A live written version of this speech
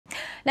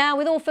Now,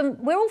 we're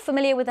all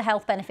familiar with the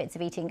health benefits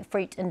of eating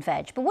fruit and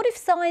veg, but what if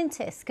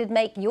scientists could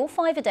make your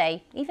 5 a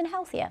day even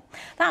healthier?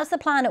 That's the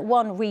plan at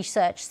one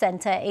research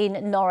centre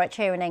in Norwich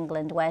here in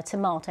England, where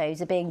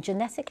tomatoes are being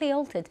genetically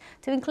altered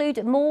to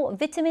include more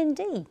vitamin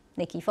D.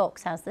 Nikki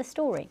Fox has the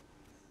story.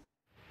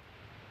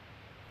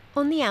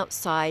 On the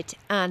outside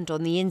and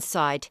on the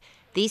inside,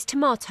 these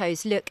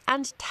tomatoes look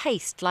and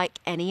taste like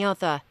any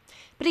other.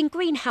 But in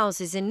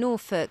greenhouses in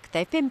Norfolk,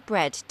 they've been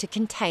bred to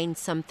contain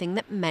something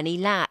that many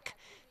lack: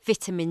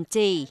 vitamin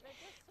D.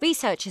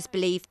 Researchers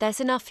believe there's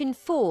enough in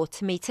 4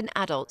 to meet an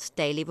adult's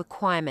daily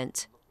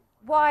requirement.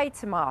 Why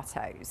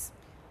tomatoes?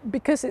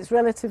 Because it's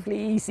relatively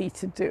easy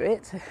to do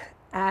it,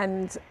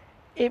 and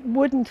it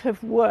wouldn't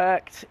have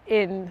worked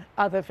in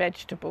other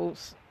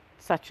vegetables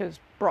such as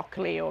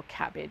broccoli or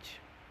cabbage.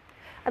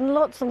 And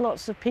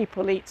lots of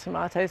people eat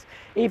tomatoes,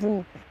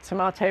 even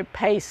tomato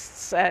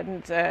pastes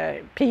and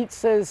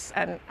pizzas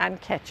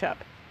and ketchup.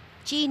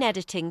 Gene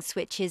editing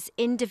switches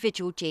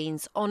individual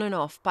genes on and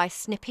off by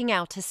snipping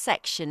out a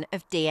section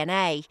of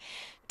DNA.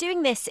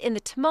 Doing this in the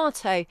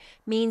tomato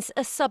means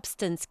a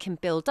substance can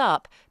build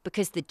up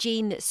because the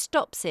gene that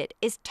stops it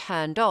is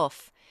turned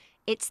off.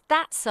 It's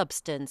that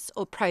substance,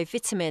 or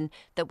provitamin,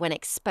 that when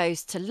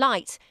exposed to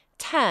light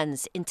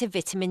turns into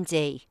vitamin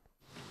D.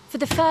 For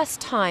the first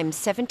time,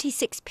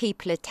 76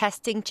 people are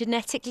testing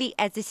genetically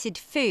edited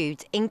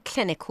food in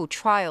clinical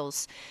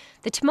trials.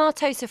 The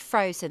tomatoes are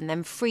frozen,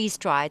 then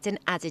freeze-dried and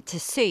added to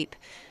soup.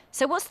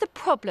 So what's the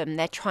problem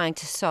they're trying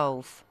to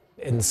solve?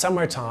 In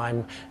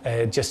summertime,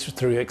 just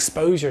through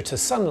exposure to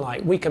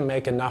sunlight, we can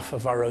make enough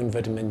of our own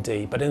vitamin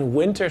D. But in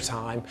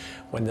wintertime,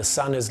 when the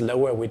sun is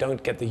lower, we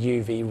don't get the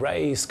UV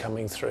rays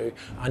coming through,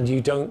 and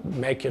you don't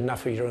make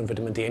enough of your own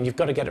vitamin D, and you've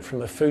got to get it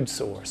from a food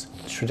source.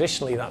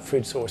 Traditionally, that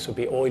food source would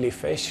be oily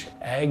fish,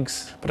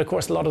 eggs, but of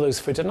course a lot of those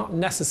foods are not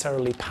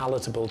necessarily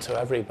palatable to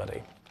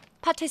everybody.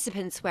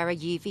 Participants wear a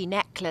UV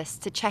necklace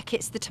to check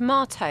it's the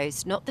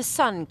tomatoes, not the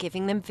sun,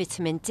 giving them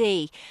vitamin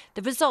D.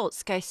 The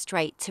results go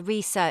straight to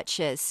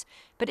researchers.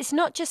 But it's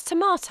not just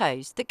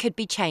tomatoes that could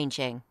be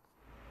changing.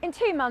 In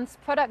 2 months,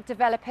 product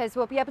developers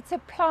will be able to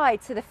apply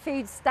to the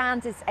Food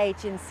Standards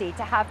Agency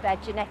to have their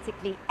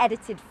genetically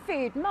edited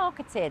food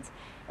marketed.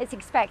 It's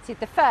expected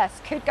the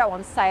first could go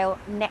on sale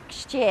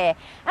next year.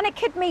 And it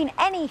could mean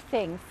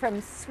anything from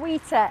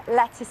sweeter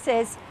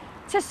lettuces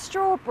to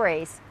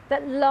strawberries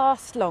that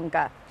last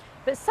longer.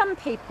 But some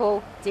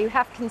people do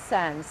have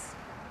concerns.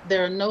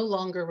 There are no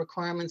longer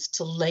requirements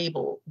to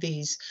label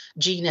these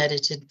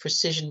gene-edited,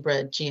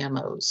 precision-bred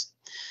GMOs.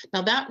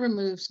 Now, that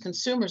removes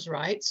consumers'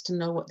 rights to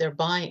know what they're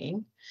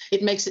buying.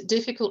 It makes it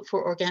difficult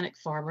for organic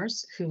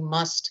farmers, who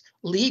must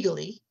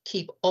legally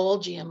keep all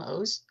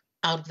GMOs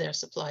out of their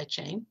supply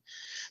chain.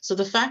 So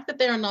the fact that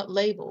they are not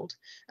labeled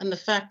and the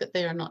fact that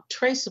they are not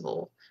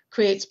traceable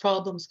creates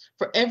problems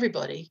for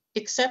everybody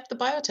except the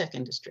biotech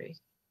industry.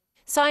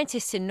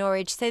 Scientists in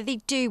Norwich say they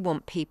do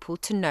want people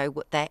to know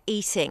what they're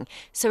eating,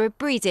 so are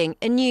breeding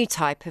a new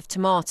type of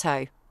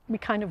tomato. We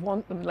kind of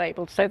want them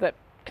labelled so that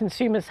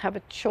consumers have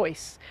a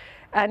choice.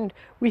 And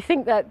we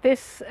think that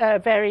this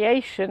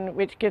variation,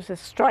 which gives a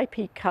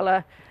stripy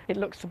colour, it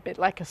looks a bit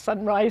like a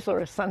sunrise or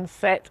a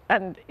sunset,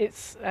 and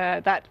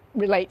that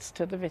relates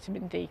to the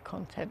vitamin D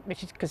content,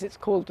 which is because it's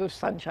called the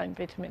sunshine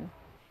vitamin.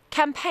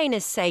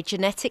 Campaigners say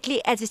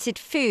genetically edited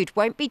food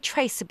won't be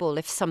traceable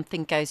if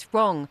something goes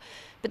wrong,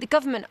 but the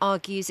government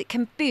argues it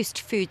can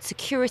boost food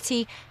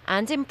security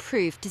and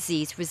improve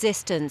disease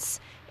resistance.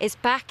 It's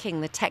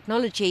backing the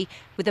technology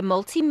with a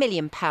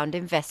multi-million-pound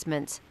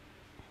investment.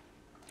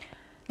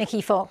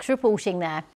 Nikki Fox reporting there.